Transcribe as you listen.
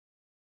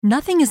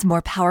Nothing is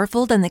more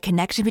powerful than the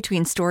connection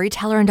between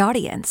storyteller and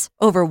audience.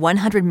 Over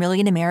 100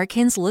 million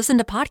Americans listen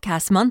to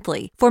podcasts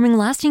monthly, forming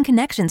lasting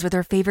connections with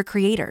their favorite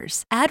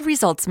creators. Ad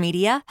Results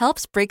Media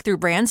helps breakthrough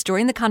brands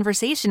join the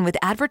conversation with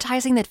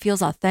advertising that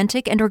feels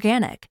authentic and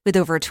organic. With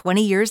over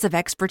 20 years of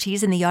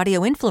expertise in the audio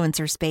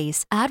influencer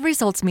space, Ad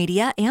Results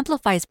Media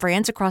amplifies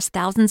brands across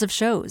thousands of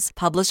shows,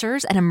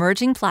 publishers, and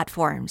emerging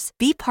platforms.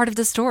 Be part of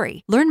the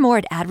story. Learn more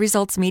at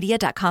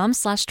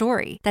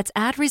adresultsmedia.com/story. That's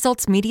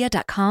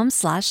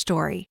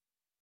adresultsmedia.com/story.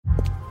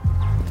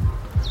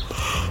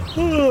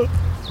 The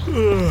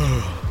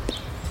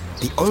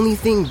only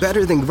thing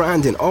better than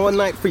grinding all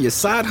night for your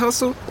side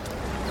hustle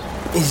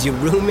is your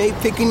roommate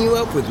picking you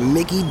up with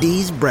Mickey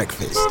D's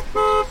breakfast.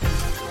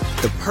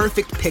 The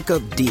perfect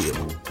pickup deal.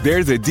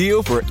 There's a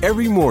deal for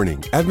every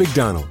morning at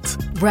McDonald's.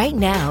 Right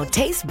now,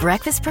 taste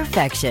breakfast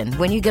perfection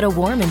when you get a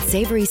warm and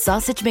savory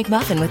sausage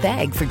McMuffin with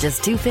egg for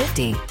just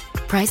 $2.50.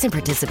 Price and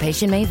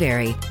participation may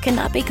vary.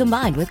 Cannot be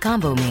combined with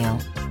combo meal.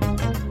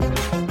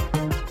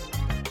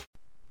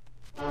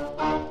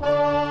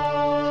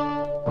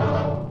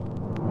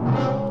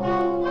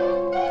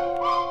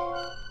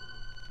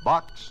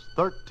 Box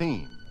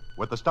 13,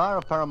 with the star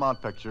of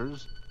Paramount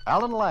Pictures,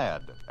 Alan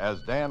Ladd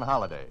as Dan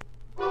Holliday.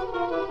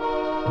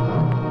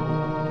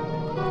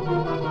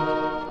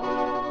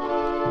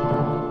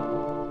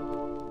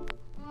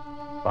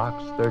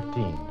 Box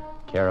 13,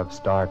 care of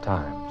Star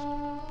Times.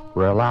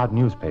 We're allowed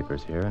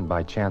newspapers here, and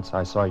by chance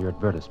I saw your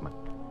advertisement.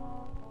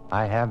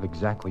 I have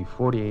exactly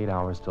 48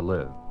 hours to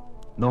live.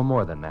 No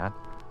more than that,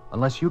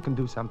 unless you can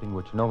do something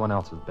which no one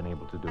else has been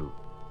able to do.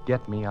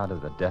 Get me out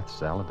of the death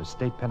cell of the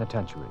state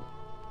penitentiary.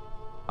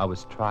 I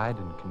was tried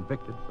and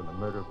convicted for the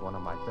murder of one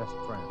of my best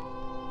friends.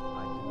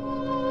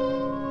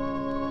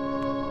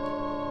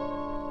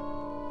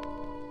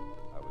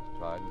 I was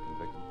tried and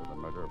convicted for the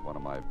murder of one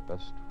of my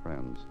best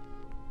friends.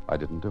 I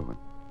didn't do it.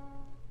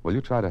 Will you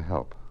try to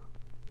help?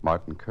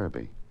 Martin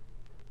Kirby.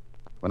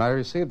 When I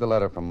received the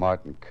letter from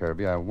Martin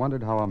Kirby, I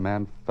wondered how a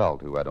man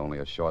felt who had only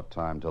a short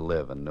time to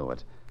live and knew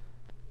it.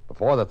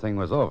 Before the thing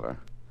was over,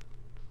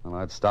 well,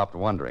 I'd stopped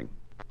wondering.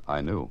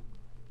 I knew.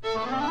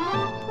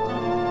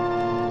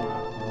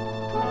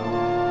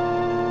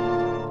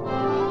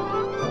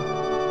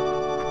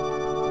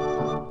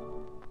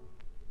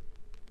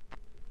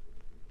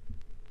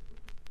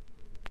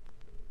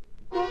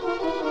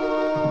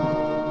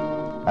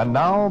 And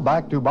now,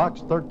 back to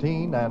Box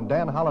 13 and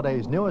Dan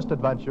Holliday's newest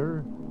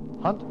adventure,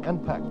 Hunt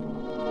and Peck.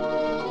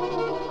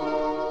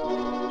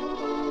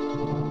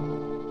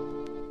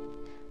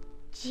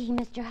 Gee,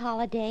 Mr.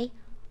 Holliday,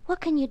 what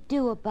can you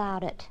do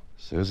about it?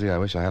 Susie, I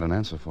wish I had an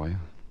answer for you.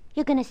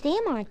 You're going to see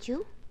him, aren't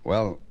you?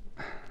 Well,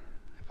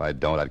 if I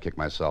don't, I'd kick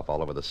myself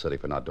all over the city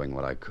for not doing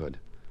what I could.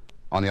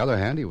 On the other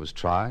hand, he was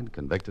tried,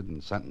 convicted,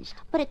 and sentenced.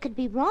 But it could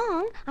be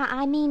wrong.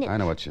 I mean... I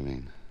know what you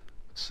mean.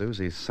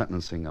 Susie,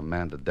 sentencing a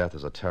man to death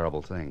is a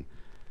terrible thing.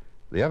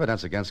 The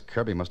evidence against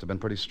Kirby must have been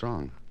pretty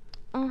strong.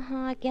 Uh-huh,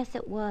 I guess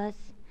it was.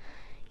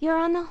 You're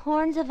on the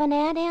horns of an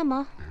Aunt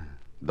Emma.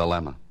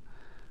 Dilemma.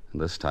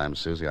 And this time,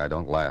 Susie, I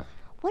don't laugh.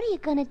 What are you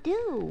going to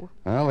do?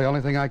 Well, the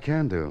only thing I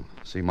can do,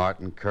 see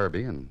Martin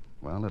Kirby and,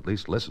 well, at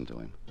least listen to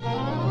him.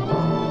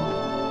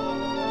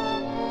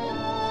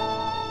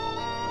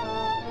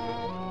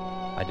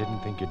 I didn't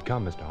think you'd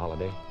come, Mr.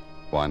 Holliday.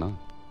 Why not?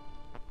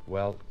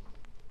 Well,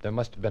 there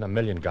must have been a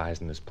million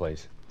guys in this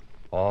place.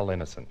 All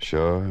innocent.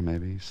 Sure,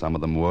 maybe. Some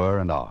of them were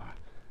and are.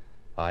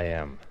 I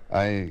am.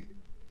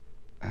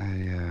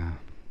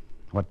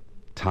 What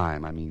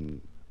time? I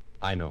mean...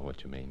 I know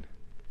what you mean.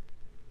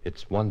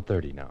 It's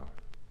 1:30 now.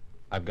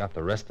 I've got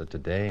the rest of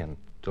today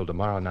until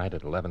tomorrow night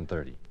at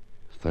 11:30.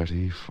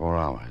 34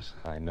 hours.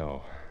 I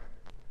know.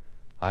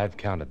 I've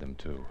counted them,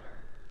 too.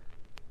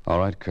 All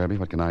right, Kirby,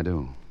 what can I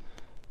do?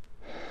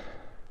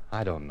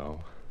 I don't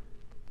know.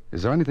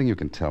 Is there anything you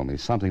can tell me,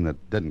 something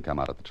that didn't come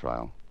out at the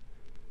trial?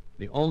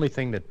 The only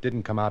thing that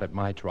didn't come out at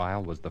my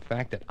trial was the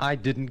fact that I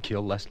didn't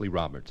kill Leslie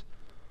Roberts.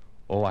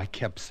 Oh, I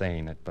kept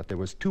saying it, but there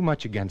was too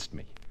much against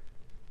me.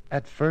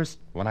 At first,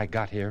 when I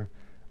got here,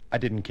 I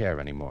didn't care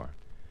anymore.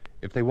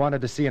 If they wanted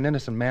to see an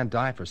innocent man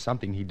die for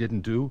something he didn't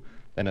do,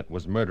 then it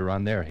was murder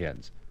on their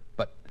heads.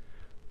 But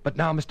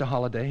now, Mr.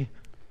 Holliday,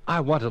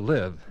 I want to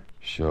live.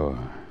 Sure.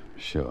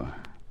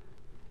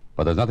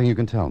 But there's nothing you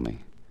can tell me.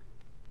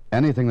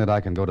 Anything that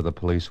I can go to the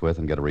police with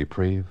and get a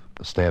reprieve,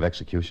 a stay of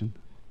execution?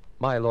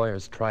 My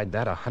lawyer's tried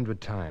that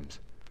 100 times.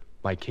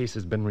 My case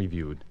has been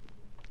reviewed.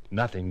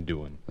 Nothing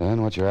doing.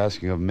 Then what you're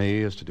asking of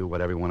me is to do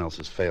what everyone else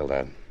has failed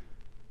at.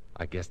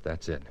 I guess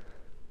that's it.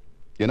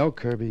 You know,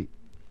 Kirby,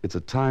 it's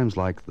at times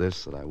like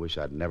this that I wish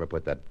I'd never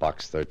put that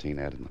Box 13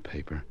 ad in the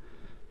paper.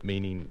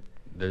 Meaning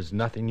there's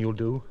nothing you'll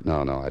do?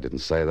 No, I didn't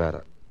say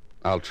that.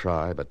 I'll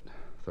try, but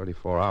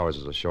 34 hours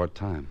is a short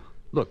time.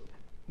 Look,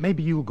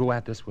 maybe you'll go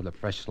at this with a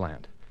fresh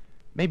slant.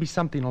 Maybe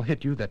something will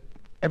hit you that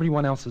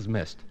everyone else has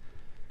missed.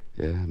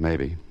 Yeah,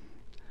 maybe.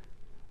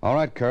 All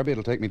right, Kirby,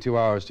 it'll take me 2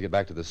 hours to get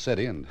back to the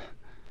city, and,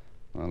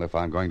 well, if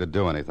I'm going to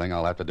do anything,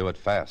 I'll have to do it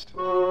fast.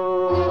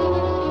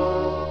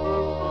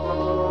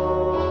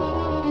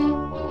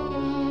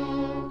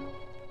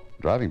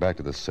 Driving back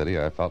to the city,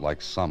 I felt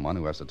like someone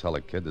who has to tell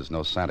a kid there's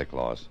no Santa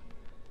Claus.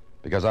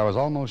 Because I was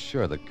almost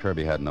sure that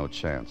Kirby had no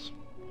chance.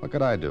 What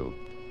could I do?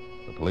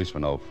 The police were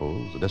no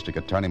fools. The district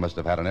attorney must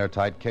have had an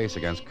airtight case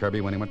against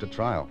Kirby when he went to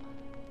trial.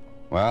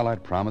 Well,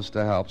 I'd promised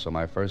to help, so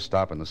my first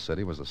stop in the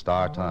city was the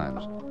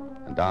Star-Times,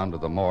 and down to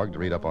the morgue to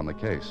read up on the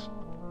case.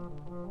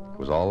 It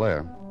was all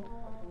there.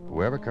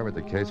 Whoever covered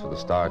the case for the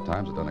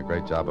Star-Times had done a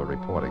great job of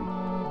reporting.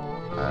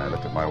 I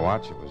looked at my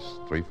watch. It was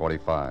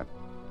 3:45.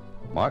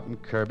 Martin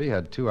Kirby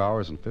had 2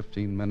 hours and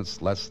 15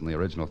 minutes less than the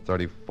original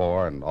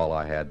 34, and all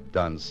I had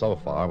done so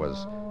far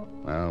was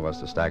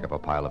to stack up a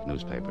pile of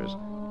newspapers.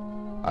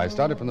 I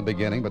started from the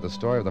beginning, but the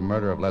story of the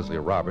murder of Leslie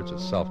Roberts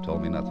itself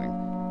told me nothing.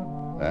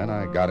 Then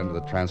I got into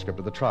the transcript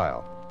of the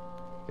trial.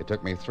 It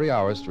took me 3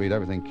 hours to read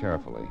everything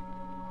carefully.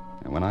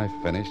 And when I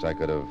finished, I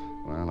could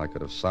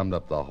have summed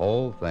up the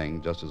whole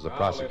thing just as the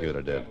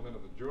prosecutor did. Gentlemen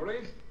of the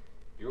jury,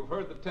 you've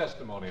heard the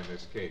testimony in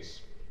this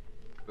case.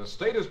 The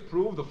state has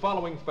proved the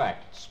following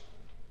facts.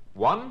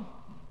 1,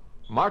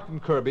 Martin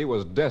Kirby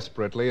was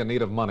desperately in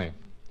need of money.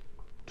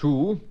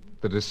 2,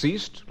 the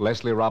deceased,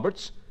 Leslie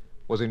Roberts,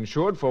 was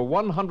insured for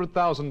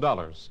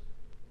 $100,000.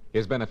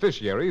 His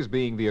beneficiaries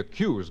being the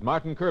accused,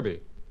 Martin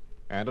Kirby,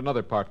 and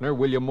another partner,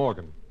 William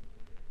Morgan.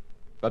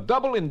 The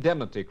double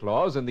indemnity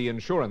clause in the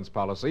insurance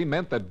policy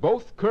meant that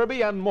both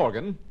Kirby and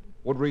Morgan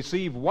would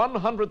receive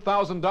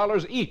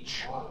 $100,000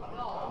 each.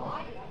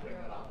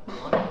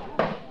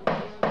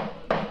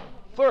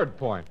 Third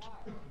point.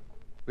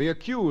 The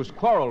accused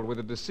quarreled with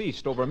the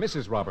deceased over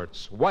Mrs.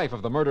 Roberts, wife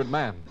of the murdered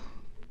man.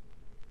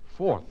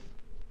 Fourth,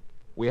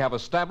 we have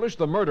established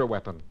the murder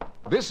weapon.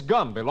 This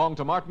gun belonged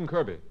to Martin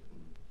Kirby.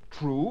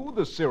 True,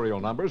 the serial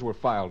numbers were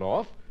filed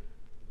off,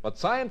 but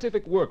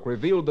scientific work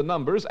revealed the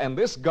numbers, and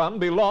this gun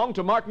belonged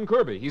to Martin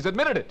Kirby. He's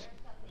admitted it.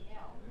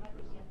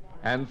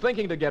 And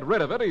thinking to get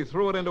rid of it, he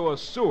threw it into a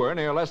sewer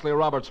near Leslie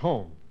Roberts'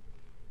 home.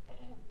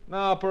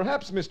 Now,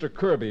 perhaps Mr.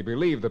 Kirby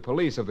believed the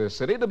police of this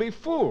city to be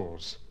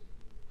fools.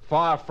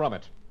 Far from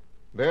it.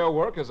 Their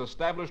work has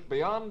established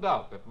beyond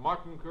doubt that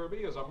Martin Kirby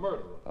is a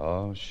murderer.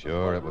 Oh,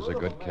 sure, it was a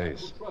good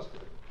case.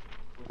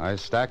 I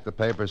stacked the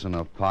papers in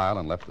a pile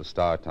and left the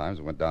Star-Times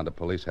and went down to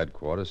police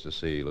headquarters to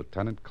see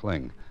Lieutenant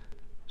Kling.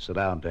 Sit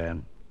down,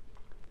 Dan.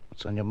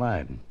 What's on your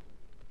mind?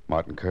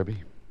 Martin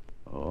Kirby?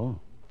 Oh?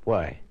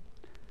 Why?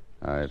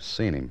 I've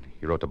seen him.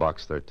 He wrote to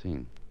Box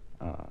 13.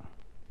 Ah.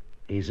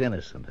 He's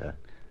innocent, huh?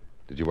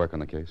 Did you work on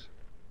the case?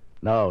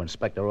 No,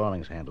 Inspector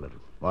Rawlings handled it.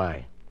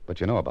 Why?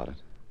 But you know about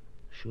it.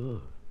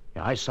 Sure.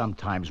 Yeah, I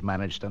sometimes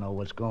manage to know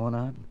what's going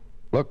on.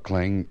 Look,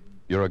 Kling,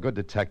 you're a good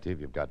detective.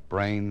 You've got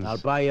brains. I'll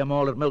buy you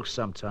malted milk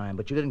sometime,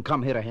 but you didn't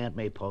come here to hand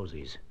me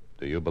posies.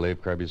 Do you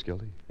believe Kirby's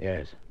guilty?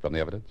 Yes. From the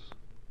evidence?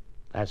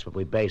 That's what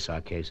we base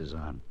our cases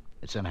on.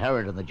 It's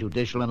inherent in the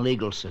judicial and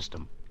legal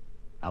system.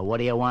 Now, what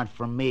do you want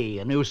from me?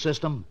 A new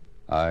system?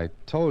 I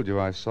told you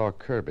I saw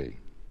Kirby.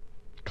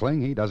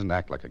 Kling, he doesn't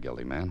act like a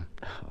guilty man.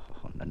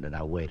 Oh,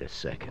 now, wait a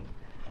second.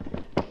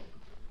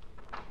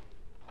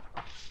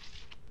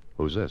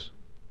 Who's this?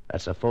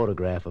 That's a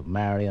photograph of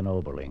Marion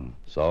Oberling.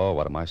 So,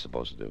 what am I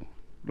supposed to do?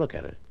 Look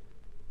at her.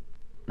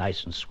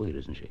 Nice and sweet,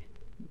 isn't she?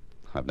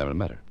 I've never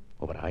met her.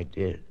 Oh, but I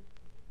did.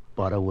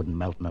 Butter wouldn't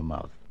melt in her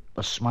mouth.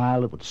 A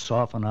smile that would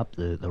soften up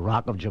the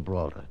Rock of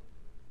Gibraltar.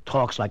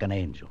 Talks like an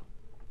angel.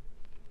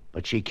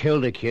 But she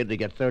killed a kid to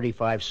get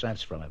 35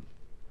 cents from him.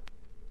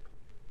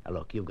 Now,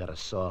 look, you've got a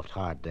soft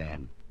heart,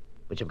 Dan.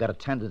 But you've got a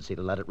tendency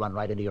to let it run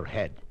right into your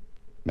head.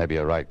 Maybe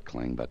you're right,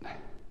 Kling, but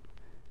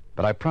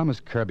I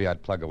promised Kirby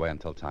I'd plug away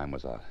until time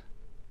was out.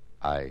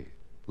 I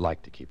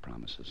like to keep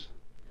promises.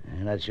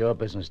 And that's your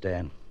business,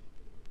 Dan.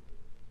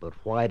 But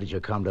why did you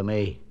come to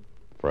me?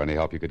 For any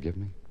help you could give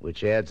me?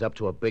 Which adds up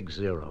to a big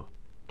zero.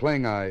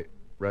 Kling, I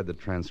read the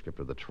transcript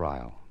of the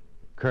trial.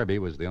 Kirby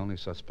was the only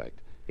suspect.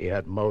 He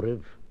had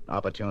motive,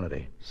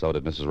 opportunity. So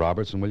did Mrs.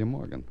 Roberts and William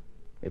Morgan.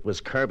 It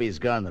was Kirby's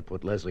gun that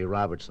put Leslie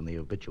Roberts in the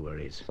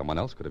obituaries. Someone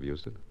else could have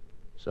used it.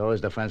 So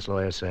his defense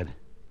lawyer said.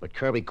 But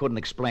Kirby couldn't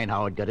explain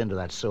how it got into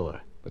that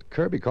sewer. But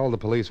Kirby called the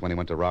police when he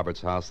went to Roberts'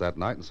 house that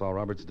night and saw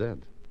Roberts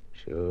dead.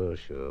 Sure.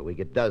 We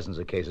get dozens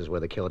of cases where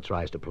the killer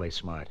tries to play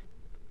smart.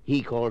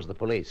 He calls the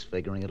police,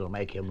 figuring it'll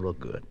make him look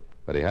good.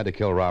 But he had to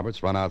kill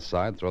Roberts, run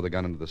outside, throw the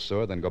gun into the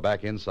sewer, then go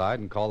back inside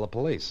and call the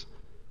police.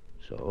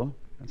 So?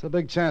 That's a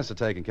big chance to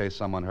take in case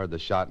someone heard the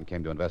shot and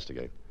came to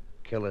investigate.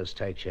 Killers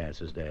take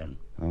chances, Dan.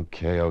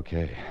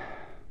 Okay.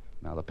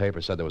 Now, the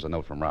paper said there was a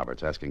note from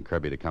Roberts asking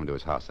Kirby to come to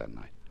his house that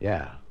night.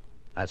 Yeah.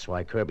 That's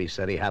why Kirby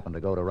said he happened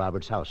to go to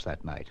Roberts' house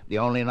that night. The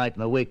only night in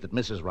the week that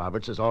Mrs.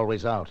 Roberts is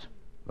always out.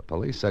 The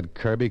police said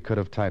Kirby could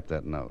have typed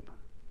that note.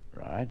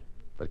 Right.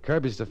 But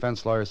Kirby's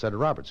defense lawyer said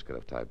Roberts could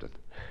have typed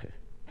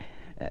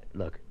it.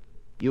 Look,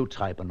 you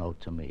type a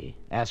note to me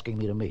asking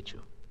me to meet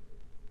you.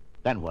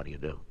 Then what do you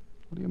do?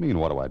 What do you mean,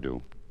 what do I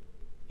do?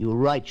 You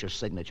write your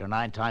signature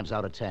 9 times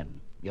out of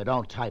 10. You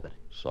don't type it.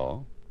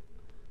 So?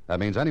 That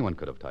means anyone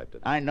could have typed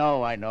it. I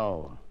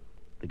know.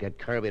 To get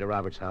Kirby to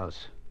Roberts'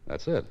 house.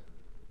 That's it.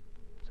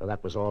 So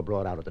that was all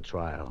brought out at the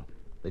trial.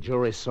 The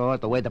jury saw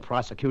it the way the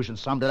prosecution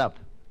summed it up.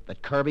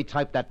 that Kirby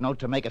typed that note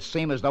to make it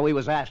seem as though he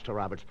was asked to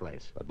Robert's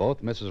place. But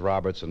both Mrs.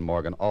 Roberts and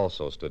Morgan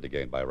also stood to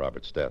gain by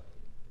Robert's death.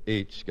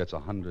 Each gets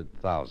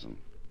 $100,000.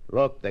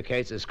 Look, the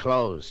case is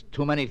closed.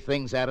 Too many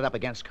things added up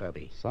against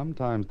Kirby.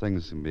 Sometimes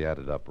things can be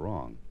added up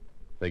wrong.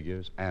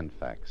 Figures and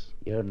facts.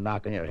 You're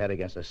knocking your head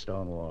against a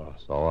stone wall.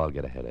 So I'll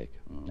get a headache.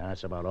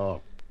 That's about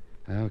all.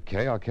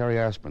 Okay, I'll carry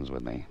aspirins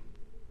with me.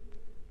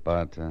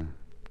 But,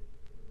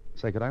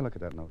 say, could I look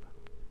at that note?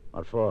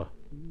 What for?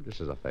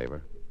 Just as a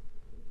favor.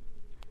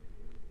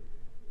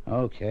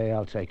 Okay,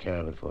 I'll take care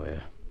of it for you.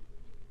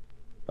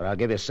 But I'll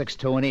give you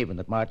 6-2 and even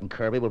that Martin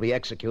Kirby will be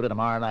executed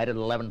tomorrow night at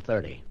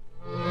 11:30.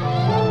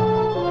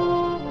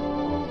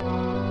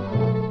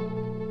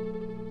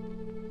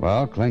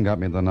 Well, Kling got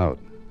me the note.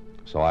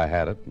 So I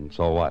had it, and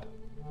so what?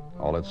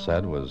 All it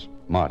said was,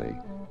 Marty,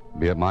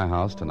 be at my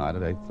house tonight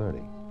at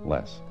 8:30.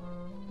 Less.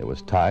 It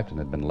was typed and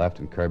had been left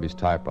in Kirby's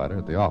typewriter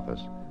at the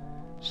office.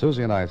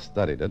 Susie and I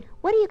studied it.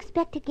 What do you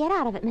expect to get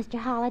out of it, Mr.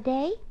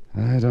 Holliday?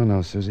 I don't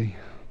know, Susie.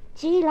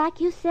 Gee, like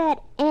you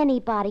said,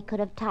 anybody could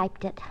have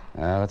typed it.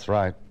 That's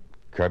right.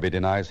 Kirby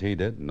denies he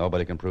did.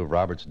 Nobody can prove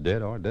Roberts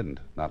did or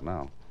didn't. Not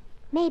now.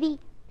 Maybe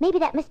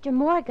that Mr.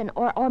 Morgan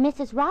or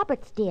Mrs.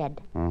 Roberts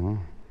did. Uh-huh.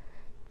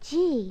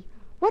 Gee,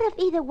 what if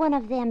either one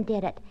of them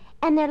did it,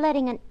 and they're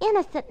letting an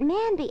innocent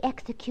man be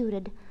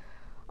executed?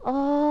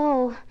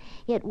 Oh,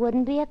 it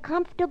wouldn't be a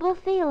comfortable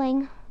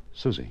feeling.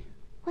 Susie.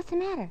 What's the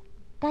matter?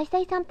 Did I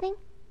say something?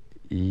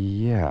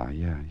 Yeah.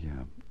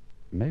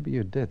 Maybe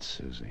you did,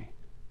 Susie.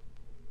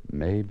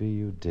 Maybe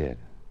you did.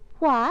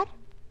 What?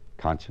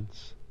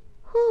 Conscience?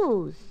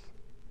 Whose?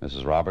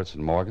 Mrs. Roberts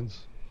and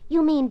Morgan's?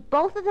 You mean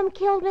both of them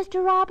killed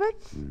Mr.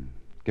 Roberts?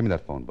 Give me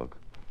that phone book.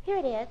 Here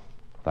it is.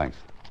 Thanks.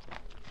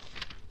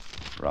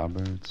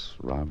 Roberts,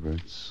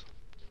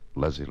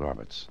 Leslie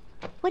Roberts.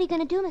 What are you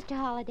going to do, Mr.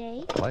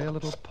 Holliday? Play a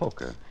little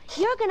poker.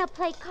 You're going to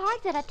play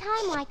cards at a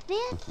time like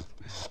this?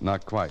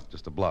 Not quite,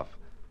 just a bluff.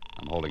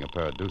 I'm holding a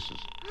pair of deuces.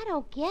 I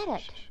don't get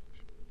it.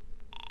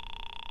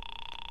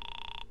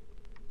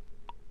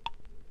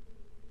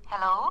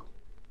 Hello?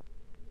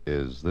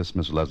 Is this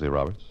Miss Leslie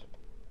Roberts?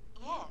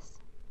 Yes.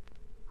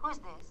 Who's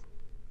this?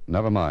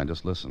 Never mind,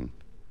 just listen.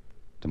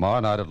 Tomorrow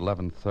night at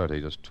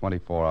 11:30, just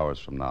 24 hours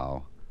from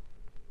now,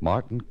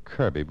 Martin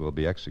Kirby will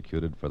be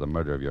executed for the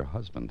murder of your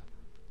husband.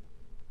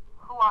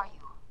 Who are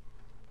you?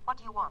 What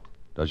do you want?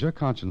 Does your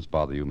conscience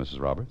bother you,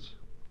 Mrs. Roberts?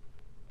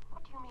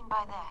 What do you mean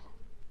by that?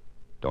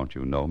 Don't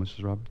you know,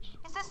 Mrs. Roberts?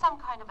 Is this some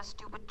kind of a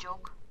stupid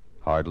joke?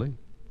 Hardly.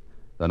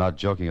 They're not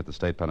joking at the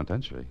state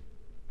penitentiary.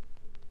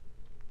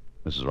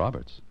 Mrs.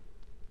 Roberts.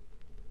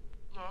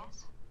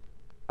 Yes?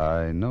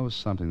 I know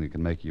something that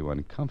can make you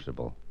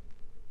uncomfortable,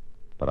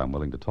 but I'm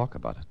willing to talk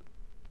about it.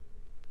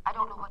 I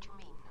don't know what you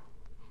mean.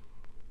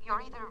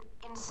 You're either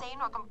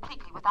insane or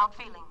completely without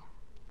feeling.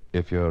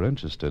 If you're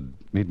interested,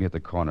 meet me at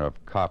the corner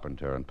of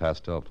Carpenter and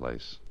Pastel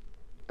Place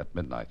at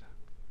midnight.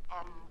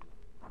 And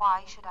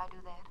why should I do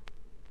that?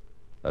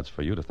 That's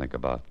for you to think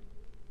about,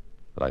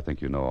 but I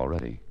think you know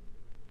already.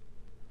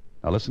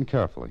 Now listen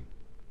carefully.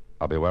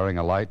 I'll be wearing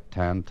a light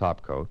tan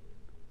topcoat,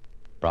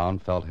 brown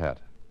felt hat.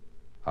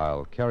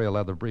 I'll carry a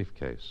leather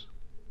briefcase.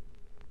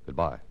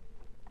 Goodbye.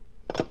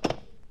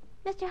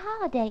 Mr.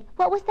 Holliday,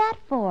 what was that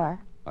for?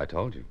 I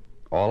told you.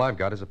 All I've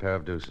got is a pair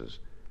of deuces.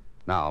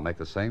 Now, I'll make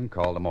the same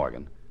call to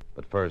Morgan,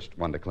 but first,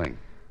 one to Kling.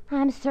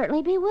 I'm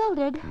certainly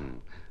bewildered.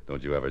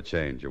 Don't you ever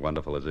change. You're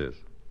wonderful as is.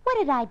 What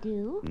did I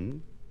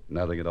do?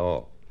 Nothing at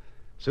all.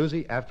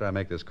 Susie, after I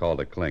make this call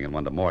to Kling and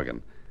one to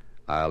Morgan,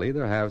 I'll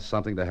either have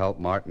something to help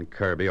Martin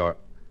Kirby or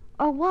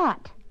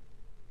what?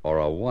 Or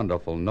a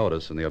wonderful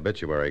notice in the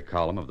obituary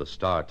column of the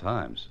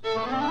Star-Times.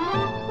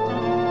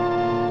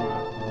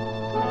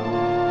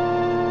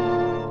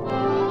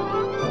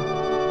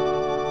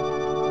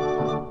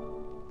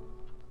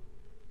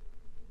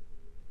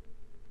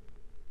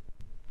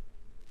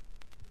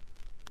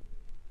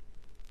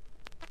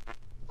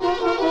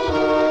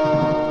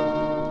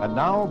 And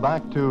now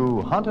back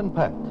to Hunt and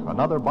Peck,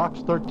 another Box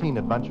 13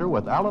 adventure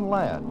with Alan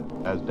Ladd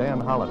as Dan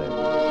Holliday.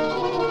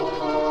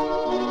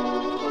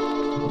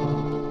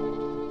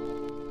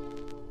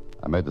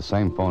 I made the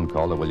same phone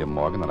call to William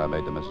Morgan that I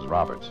made to Mrs.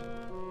 Roberts.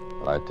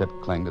 But I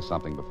tipped Kling to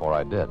something before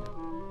I did.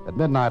 At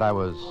midnight, I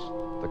was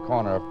at the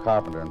corner of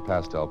Carpenter and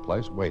Pastel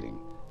Place waiting.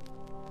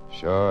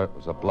 Sure, it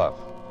was a bluff.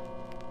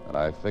 But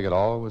I figured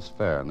all was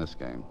fair in this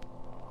game.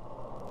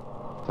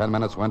 10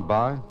 minutes went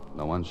by,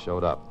 no one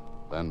showed up.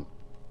 Then...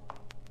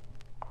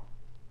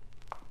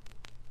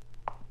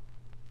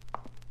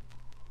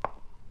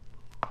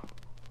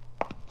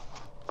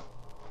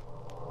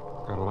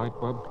 Got a light,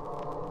 Bub?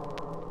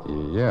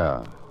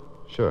 Yeah,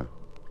 sure.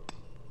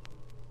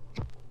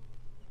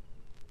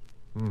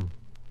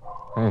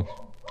 Thanks.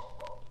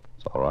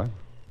 It's all right.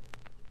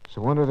 It's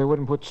a wonder they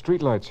wouldn't put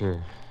streetlights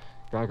here.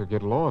 Guy could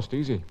get lost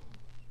easy.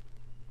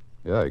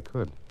 Yeah, he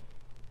could.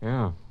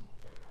 Yeah.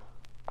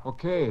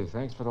 Okay,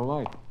 thanks for the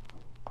light.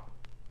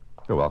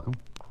 You're welcome.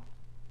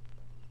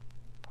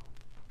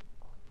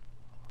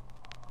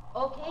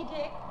 Okay,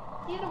 Dick.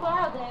 See you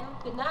tomorrow, then.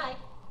 Good night.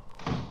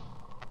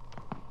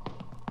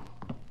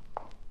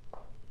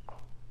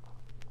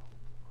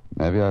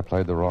 Maybe I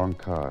played the wrong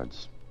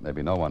cards.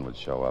 Maybe no one would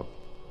show up.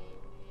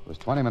 It was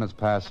 20 minutes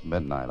past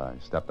midnight. I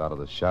stepped out of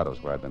the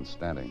shadows where I'd been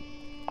standing.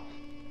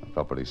 I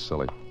felt pretty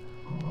silly,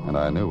 and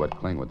I knew what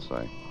Kling would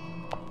say.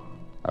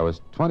 I was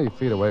 20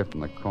 feet away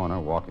from the corner,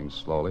 walking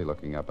slowly,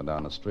 looking up and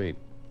down the street.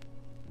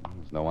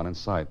 There's no one in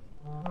sight.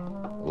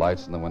 The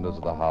lights in the windows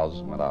of the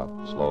houses went out,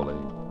 slowly,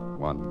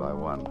 one by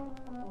one.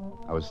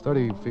 I was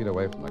 30 feet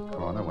away from the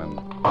corner when...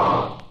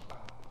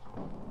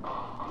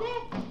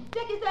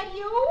 Dick, is that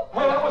you?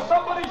 Hey, there was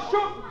somebody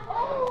shooting!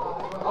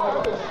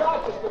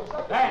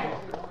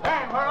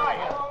 Dan, where are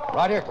you?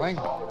 Right here, Kling.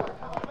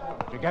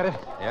 Did you get it?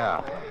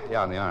 Yeah,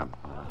 on the arm.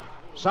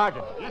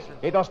 Sergeant. Yes, sir.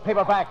 Lead those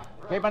people back.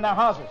 Keep them in their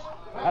houses.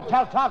 Now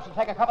tell Thompson to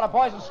take a couple of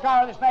boys and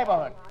scour this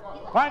neighborhood.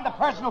 Find the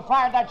person who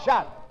fired that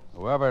shot.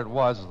 Whoever it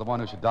was is the one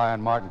who should die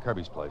in Martin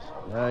Kirby's place.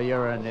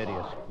 You're an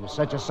idiot. You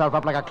set yourself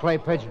up like a clay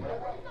pigeon.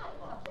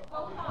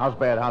 How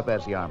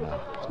bad's the arm now?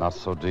 It's not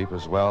so deep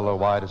as well or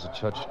wide as a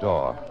church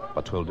door,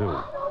 but 'twill do.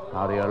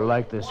 How do you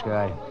like this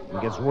guy? He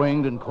gets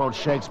winged and quotes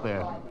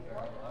Shakespeare.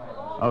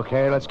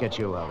 Okay, let's get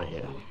you out of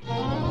here.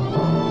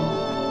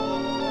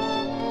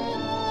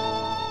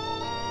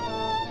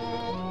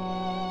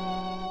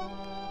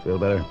 Feel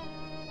better?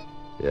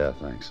 Yeah,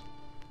 thanks.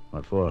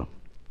 What for?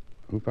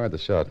 Who fired the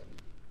shot?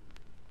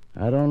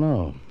 I don't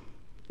know.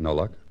 No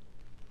luck?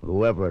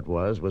 Whoever it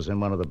was in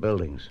one of the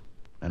buildings.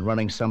 And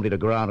running somebody to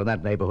ground in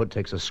that neighborhood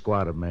takes a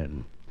squad of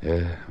men.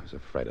 Yeah, I was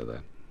afraid of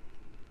that.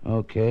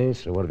 Okay,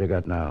 so what have you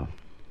got now?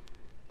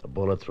 A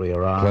bullet through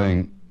your arm?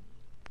 Kling,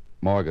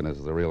 Morgan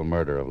is the real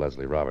murderer of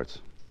Leslie Roberts.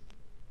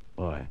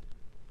 Why?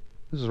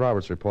 Mrs.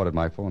 Roberts reported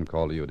my phone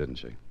call to you, didn't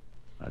she?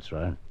 That's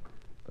right.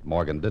 But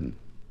Morgan didn't.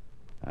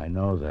 I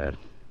know that.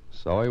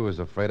 So he was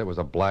afraid it was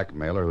a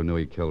blackmailer who knew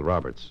he killed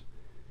Roberts.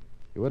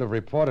 He would have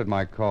reported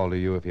my call to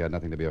you if he had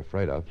nothing to be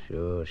afraid of.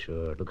 Sure.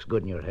 It looks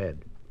good in your head.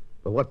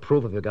 But what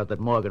proof have you got that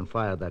Morgan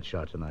fired that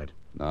shot tonight?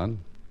 None.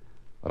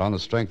 But on the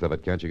strength of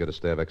it, can't you get a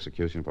stay of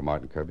execution for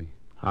Martin Kirby?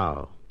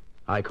 How?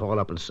 I call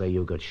up and say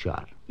you got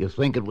shot. You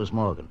think it was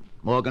Morgan.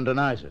 Morgan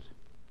denies it.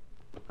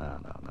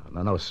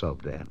 No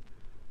soap, Dan.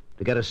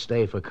 To get a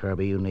stay for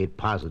Kirby, you need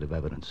positive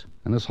evidence.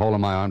 And this hole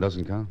in my arm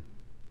doesn't count?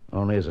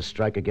 Only as a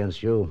strike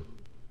against you.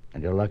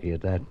 And you're lucky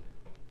at that.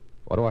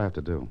 What do I have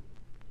to do?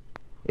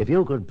 If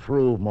you could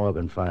prove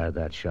Morgan fired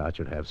that shot,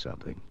 you'd have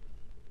something.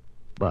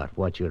 But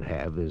what you'd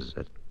have is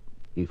that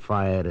he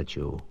fired at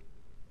you.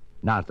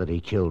 Not that he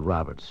killed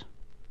Roberts.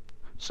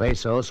 Say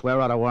so, swear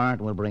out a warrant,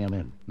 and we'll bring him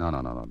in. No.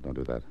 Don't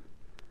do that.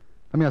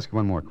 Let me ask you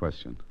one more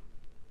question.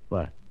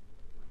 What?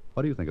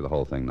 What do you think of the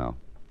whole thing now?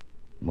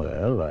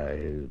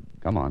 Well,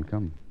 Come on.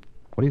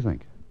 What do you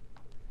think?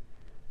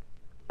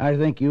 I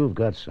think you've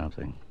got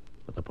something,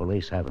 but the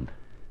police haven't.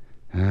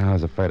 I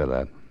was afraid of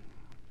that.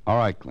 All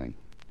right, Kling.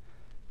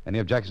 Any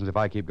objections if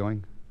I keep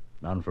going?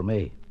 None for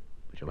me,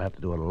 but you'll have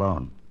to do it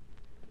alone.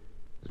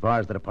 As far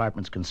as the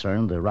department's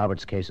concerned, the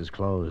Roberts case is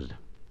closed.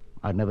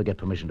 I'd never get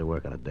permission to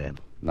work on it, Dan.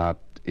 Not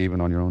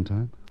even on your own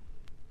time?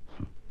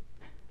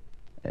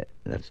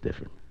 That's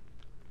different.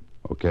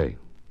 Okay.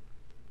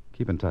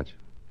 Keep in touch.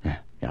 Yeah,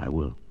 I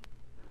will.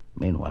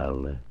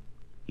 Meanwhile,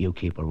 you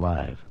keep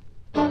alive.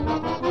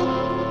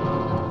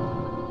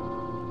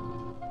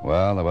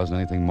 Well, there wasn't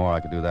anything more I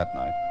could do that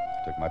night.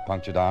 Took my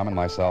punctured arm and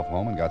myself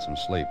home and got some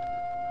sleep.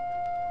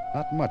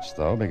 Not much,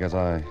 though, because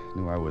I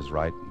knew I was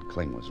right and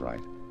Kling was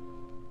right.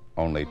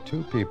 Only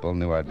two people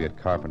knew I'd be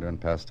at Carpenter and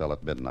Pastel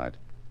at midnight.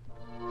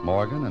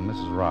 Morgan and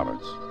Mrs.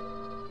 Roberts.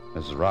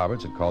 Mrs.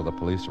 Roberts had called the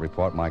police to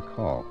report my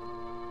call.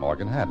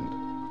 Morgan hadn't.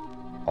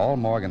 All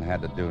Morgan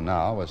had to do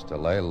now was to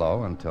lay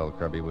low until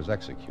Kirby was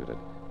executed.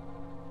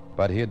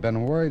 But he had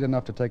been worried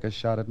enough to take a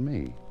shot at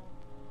me.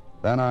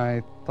 Then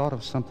I thought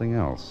of something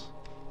else.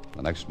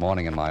 The next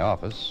morning in my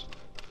office...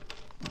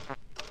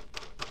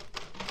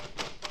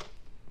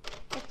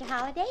 Mr.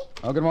 Holliday?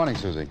 Oh, good morning,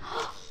 Susie.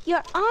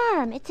 Your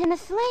arm, it's in a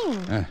sling.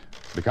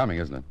 It's becoming,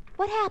 isn't it?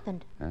 What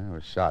happened? I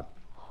was shot.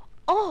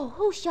 Oh,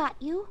 who shot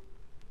you?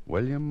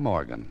 William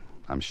Morgan,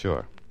 I'm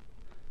sure.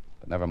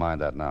 But never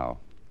mind that now.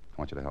 I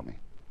want you to help me.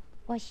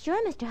 Well,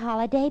 sure, Mr.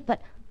 Holliday,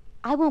 but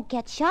I won't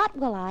get shot,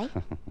 will I?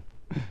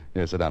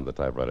 Here, sit down at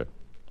the typewriter.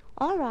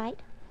 All right.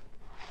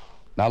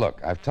 Now,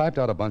 look, I've typed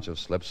out a bunch of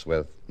slips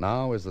with,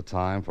 "Now is the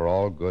time for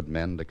all good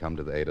men to come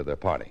to the aid of their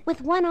party."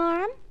 With one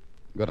arm?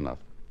 Good enough.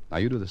 Now,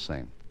 you do the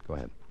same. Go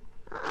ahead.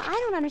 I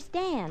don't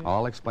understand.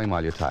 I'll explain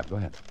while you type. Go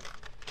ahead.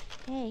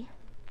 Okay.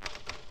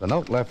 The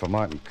note left for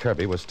Martin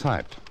Kirby was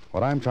typed.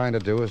 What I'm trying to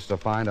do is to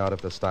find out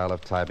if the style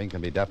of typing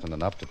can be definite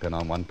enough to pin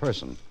on one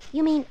person.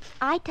 You mean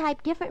I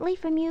type differently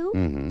from you?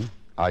 Mm-hmm.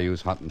 I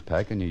use Hunt and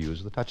Peck, and you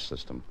use the touch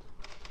system.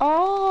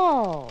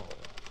 Oh.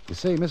 You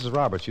see, Mrs.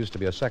 Roberts used to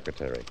be a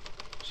secretary.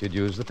 She'd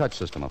use the touch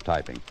system of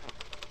typing.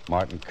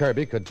 Martin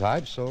Kirby could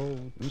type,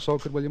 and so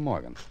could William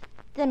Morgan.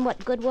 Then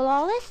what good will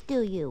all this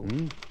do you?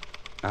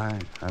 I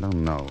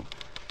don't know.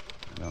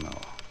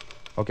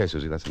 Okay,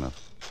 Susie, that's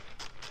enough.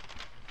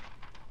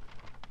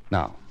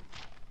 Now,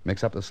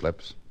 mix up the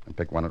slips and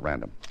pick one at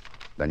random.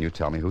 Then you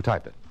tell me who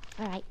typed it.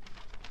 All right.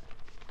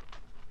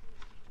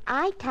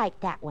 I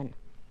typed that one.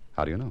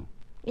 How do you know?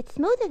 It's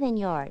smoother than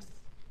yours.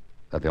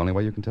 That the only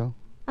way you can tell?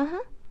 Uh-huh.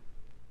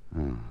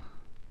 Oh.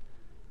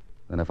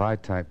 Then if I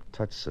type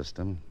touch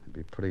system, it'd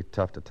be pretty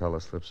tough to tell the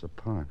slips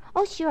apart.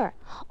 Oh, sure.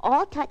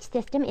 All touch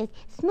system is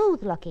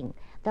smooth looking.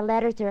 The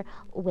letters are,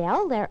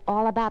 well, they're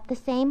all about the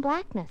same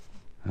blackness.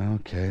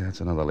 Okay,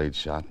 that's another lead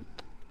shot.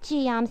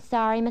 Gee, I'm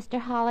sorry, Mr.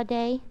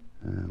 Holliday.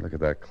 Look at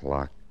that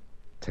clock.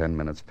 10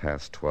 minutes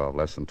past 12.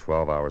 Less than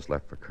 12 hours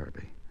left for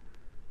Kirby.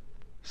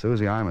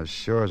 Susie, I'm as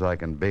sure as I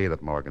can be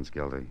that Morgan's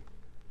guilty.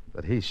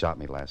 That he shot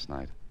me last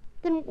night.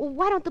 Then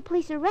why don't the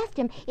police arrest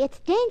him? It's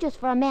dangerous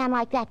for a man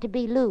like that to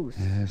be loose.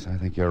 Yes, I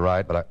think you're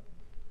right, but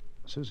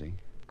Susie.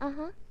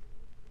 Uh-huh.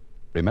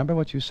 Remember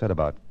what you said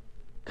about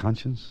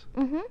conscience?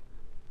 Mm-hmm.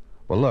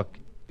 Well, look,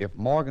 if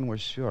Morgan was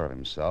sure of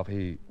himself,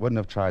 he wouldn't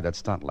have tried that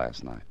stunt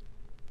last night.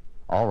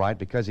 All right,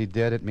 because he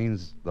did, it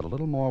means that a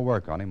little more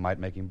work on him might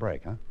make him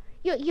break, huh?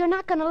 You're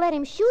not going to let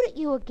him shoot at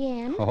you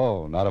again.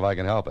 Oh, not if I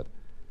can help it.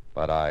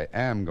 But I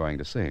am going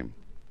to see him.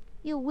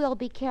 You will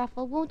be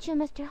careful, won't you,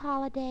 Mr.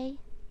 Holliday?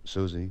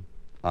 Susie,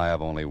 I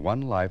have only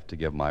one life to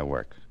give my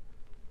work.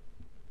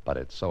 But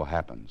it so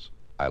happens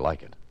I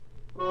like it.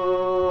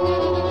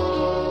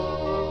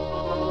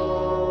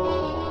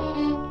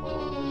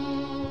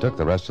 It took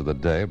the rest of the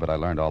day, but I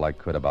learned all I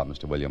could about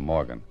Mr. William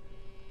Morgan.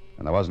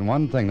 And there wasn't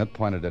one thing that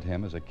pointed at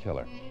him as a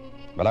killer.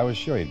 But I was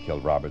sure he'd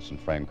killed Roberts and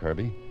framed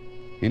Kirby.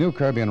 He knew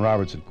Kirby and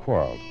Roberts had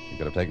quarreled. He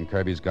could have taken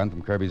Kirby's gun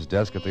from Kirby's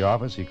desk at the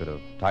office. He could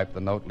have typed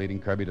the note leading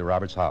Kirby to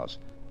Roberts' house.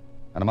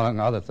 And among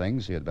other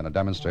things, he had been a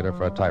demonstrator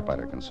for a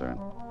typewriter concern.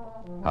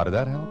 How did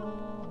that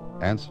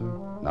help? Answer,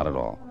 not at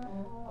all.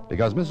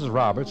 Because Mrs.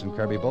 Roberts and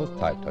Kirby both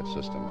typed touch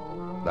system.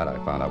 That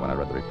I found out when I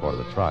read the report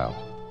of the trial.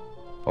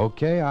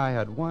 Okay, I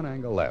had one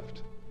angle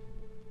left.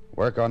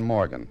 Work on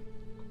Morgan.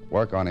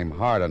 Work on him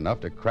hard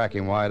enough to crack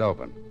him wide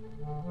open.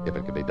 If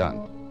it could be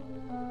done.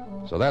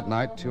 So that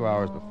night, 2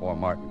 hours before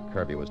Martin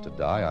Kirby was to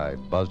die, I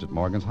buzzed at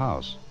Morgan's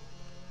house.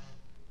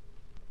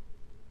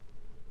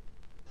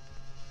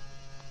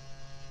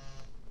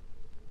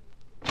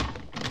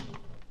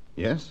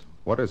 Yes?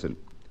 What is it?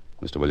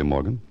 Mr. William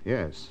Morgan?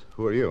 Yes.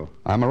 Who are you?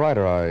 I'm a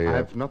writer. I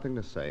have nothing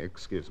to say.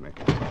 Excuse me.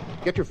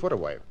 Get your foot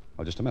away.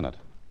 Oh, just a minute.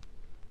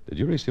 Did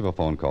you receive a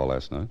phone call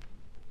last night?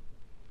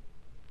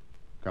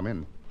 Come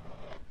in.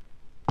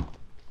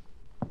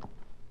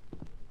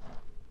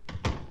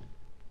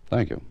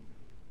 Thank you.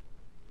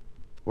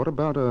 What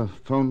about a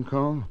phone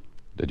call?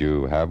 Did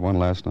you have one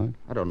last night?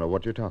 I don't know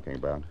what you're talking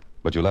about.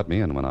 But you let me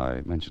in when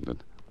I mentioned it.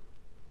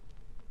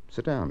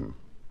 Sit down.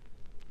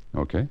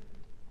 Okay.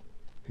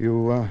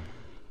 You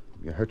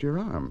hurt your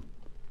arm.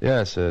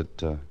 Yes,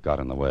 it got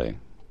in the way.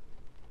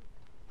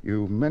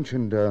 You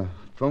mentioned a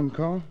phone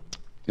call?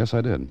 Yes,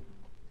 I did.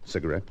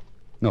 Cigarette?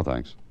 No,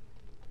 thanks.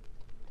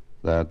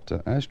 That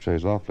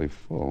ashtray's awfully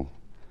full.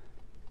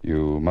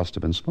 You must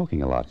have been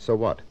smoking a lot. So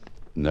what?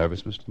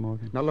 Nervous, Mr.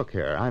 Morgan? Now, look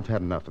here. I've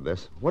had enough of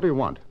this. What do you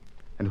want?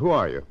 And who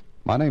are you?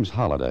 My name's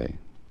Holliday.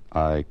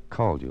 I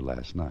called you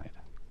last night.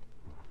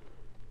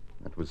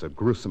 That was a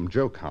gruesome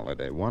joke,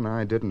 Holliday. One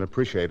I didn't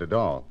appreciate at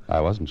all.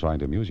 I wasn't trying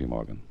to amuse you,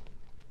 Morgan.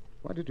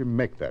 Why did you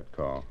make that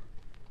call?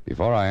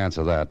 Before I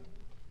answer that,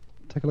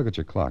 take a look at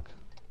your clock.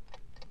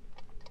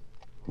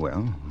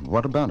 Well,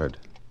 what about it?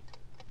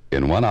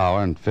 In 1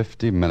 hour and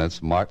 50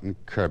 minutes, Martin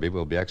Kirby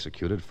will be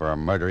executed for a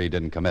murder he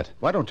didn't commit.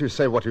 Why don't you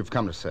say what you've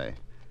come to say?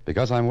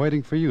 Because I'm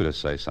waiting for you to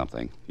say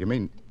something. You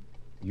mean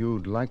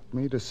you'd like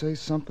me to say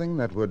something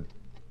that would...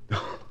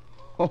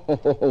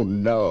 Oh,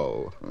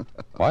 no.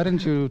 Why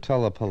didn't you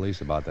tell the police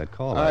about that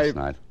call last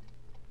night?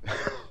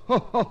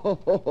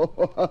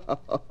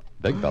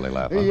 Big belly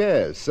laugh, huh?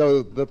 Yes,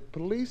 so the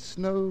police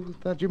know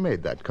that you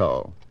made that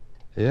call.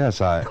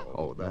 Yes,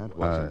 Oh, that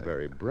wasn't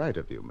very bright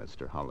of you,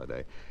 Mr.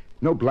 Holliday.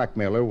 No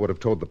blackmailer would have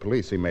told the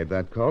police he made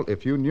that call.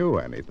 If you knew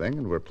anything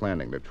and were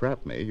planning to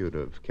trap me, you'd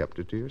have kept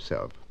it to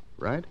yourself,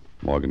 right?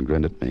 Morgan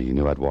grinned at me. He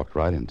knew I'd walked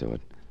right into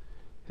it.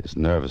 His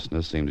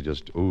nervousness seemed to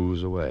just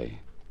ooze away.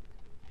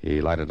 He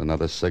lighted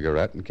another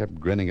cigarette and kept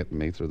grinning at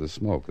me through the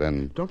smoke.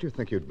 Then... Don't you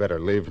think you'd better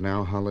leave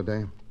now,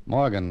 Holliday?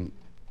 Morgan,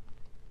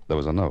 there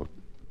was a note,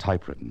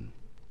 typewritten.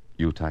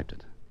 You typed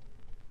it.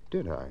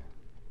 Did I?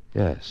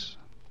 Yes.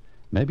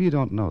 Maybe you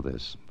don't know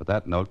this, but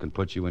that note can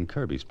put you in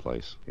Kirby's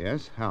place.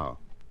 Yes? How?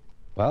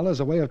 Well, there's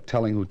a way of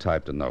telling who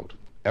typed a note.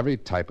 Every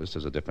typist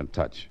has a different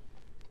touch.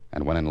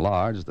 And when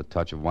enlarged, the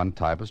touch of one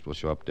typist will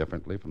show up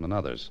differently from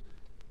another's.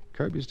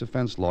 Kirby's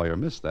defense lawyer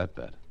missed that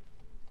bet.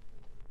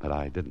 But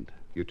I didn't.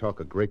 You talk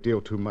a great deal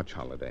too much,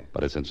 Holliday.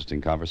 But it's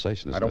interesting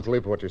conversation, isn't it? I don't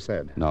believe what you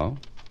said. No?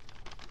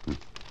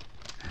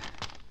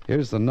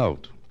 Here's the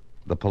note.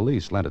 The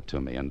police lent it to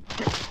me, and...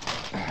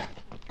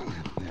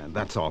 Yeah,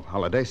 that's all,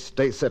 Holliday.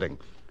 Stay sitting.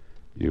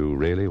 You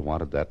really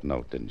wanted that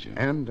note, didn't you?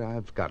 And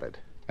I've got it.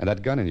 And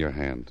that gun in your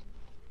hand.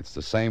 It's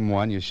the same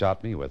one you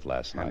shot me with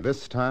last night. And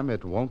this time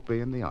it won't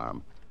be in the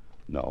arm.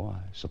 No,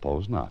 I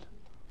suppose not.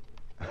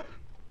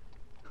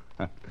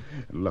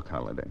 Look,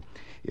 Holliday,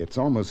 it's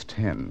almost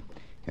 10.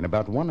 In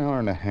about 1 hour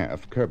and a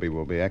half, Kirby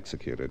will be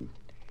executed.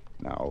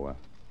 Now,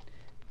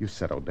 you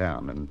settle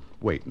down and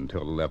wait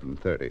until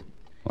 11:30.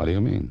 What do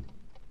you mean?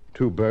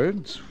 2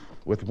 birds,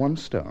 with one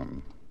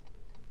stone.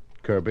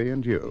 Kirby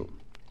and you.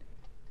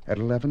 At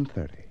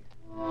 11:30.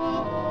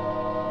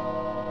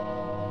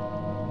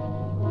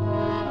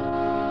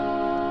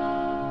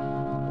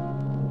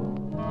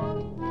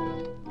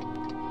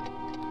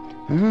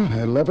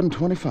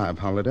 11:25,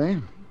 Holiday.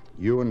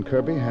 You and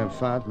Kirby have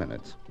 5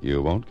 minutes.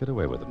 You won't get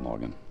away with it,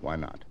 Morgan. Why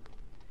not?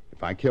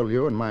 If I kill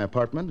you in my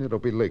apartment, it'll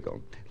be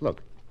legal.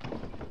 Look.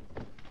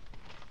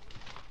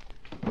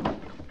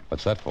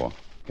 What's that for?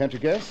 Can't you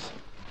guess?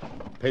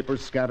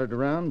 Papers scattered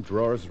around,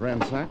 drawers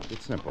ransacked.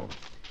 It's simple.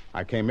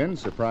 I came in,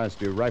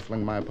 surprised you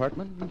rifling my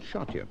apartment, and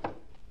shot you.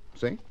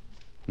 See?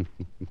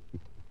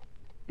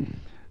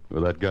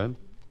 With that gun?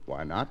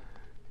 Why not?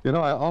 You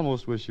know, I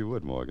almost wish you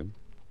would, Morgan.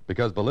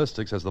 Because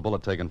ballistics has the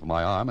bullet taken from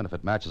my arm, and if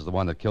it matches the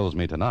one that kills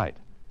me tonight,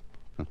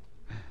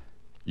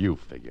 you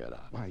figure it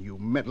out. Why, you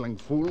meddling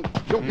fool.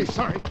 You'll be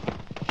sorry.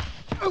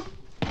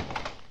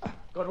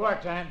 Good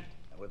work, Dan.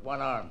 With one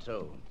arm,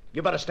 too.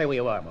 You better stay where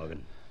you are,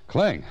 Morgan.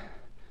 Kling.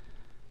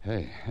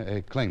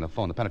 Hey, Kling, the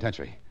phone, the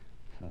penitentiary.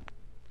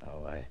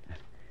 Oh,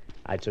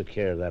 I took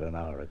care of that an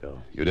hour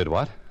ago. You did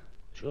what?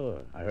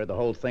 Sure. I heard the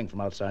whole thing from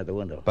outside the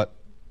window. But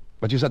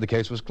you said the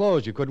case was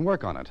closed. You couldn't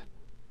work on it.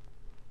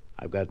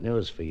 I've got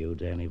news for you,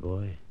 Danny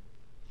boy.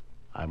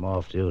 I'm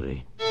off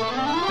duty.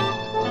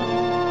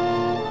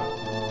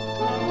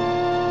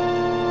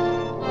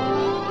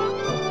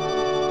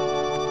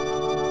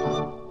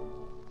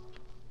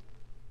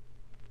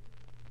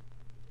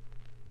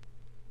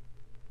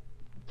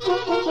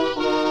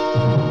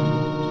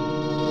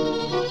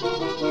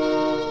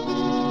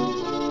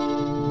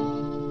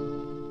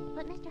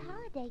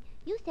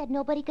 You said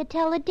nobody could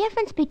tell the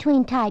difference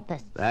between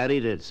typists. That he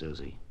did,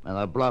 Susie. And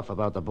the bluff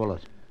about the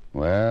bullet.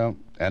 Well,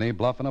 any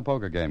bluff in a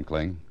poker game,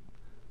 Kling.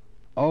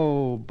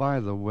 Oh, by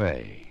the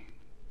way,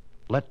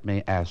 let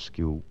me ask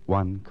you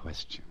one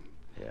question.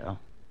 Yeah?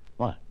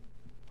 What?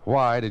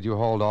 Why did you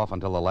hold off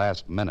until the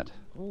last minute?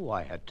 Oh,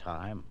 I had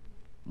time.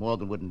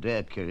 Morgan wouldn't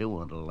dare kill you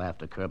until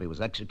after Kirby was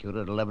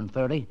executed at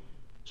 11:30.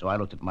 So I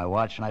looked at my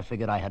watch and I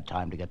figured I had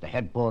time to get the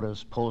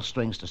headquarters, pull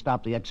strings to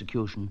stop the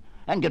execution,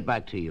 and get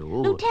back to you.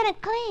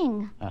 Lieutenant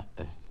Kling.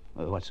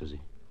 What, Susie?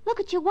 Look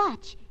at your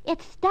watch.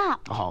 It's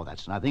stopped. Oh,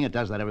 that's nothing. It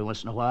does that every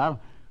once in a while.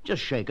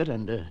 Just shake it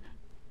and,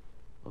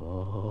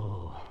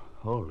 Oh,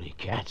 holy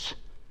cats.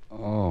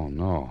 Oh,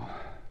 no.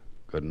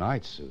 Good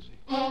night, Susie.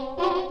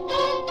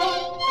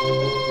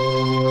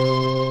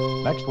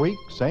 Next week,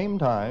 same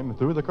time,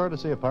 through the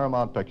courtesy of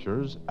Paramount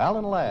Pictures,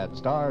 Alan Ladd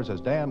stars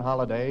as Dan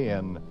Holliday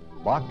in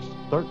Box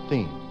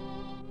 13.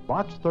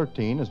 Box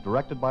 13 is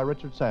directed by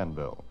Richard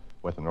Sandville,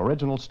 with an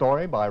original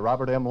story by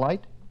Robert M.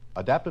 Light,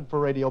 adapted for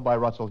radio by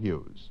Russell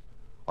Hughes.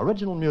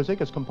 Original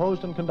music is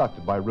composed and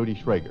conducted by Rudy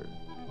Schrager.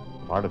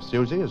 The part of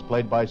Susie is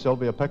played by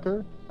Sylvia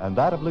Picker, and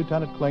that of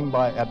Lieutenant Kling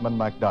by Edmund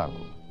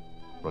MacDonald.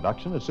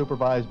 Production is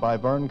supervised by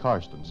Vern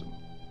Karstensen.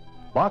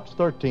 Box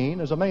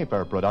 13 is a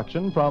Mayfair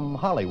production from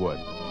Hollywood.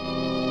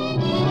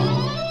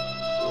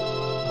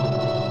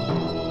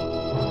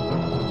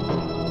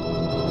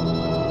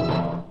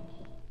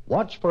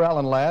 Watch for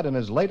Alan Ladd in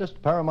his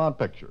latest Paramount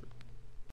picture.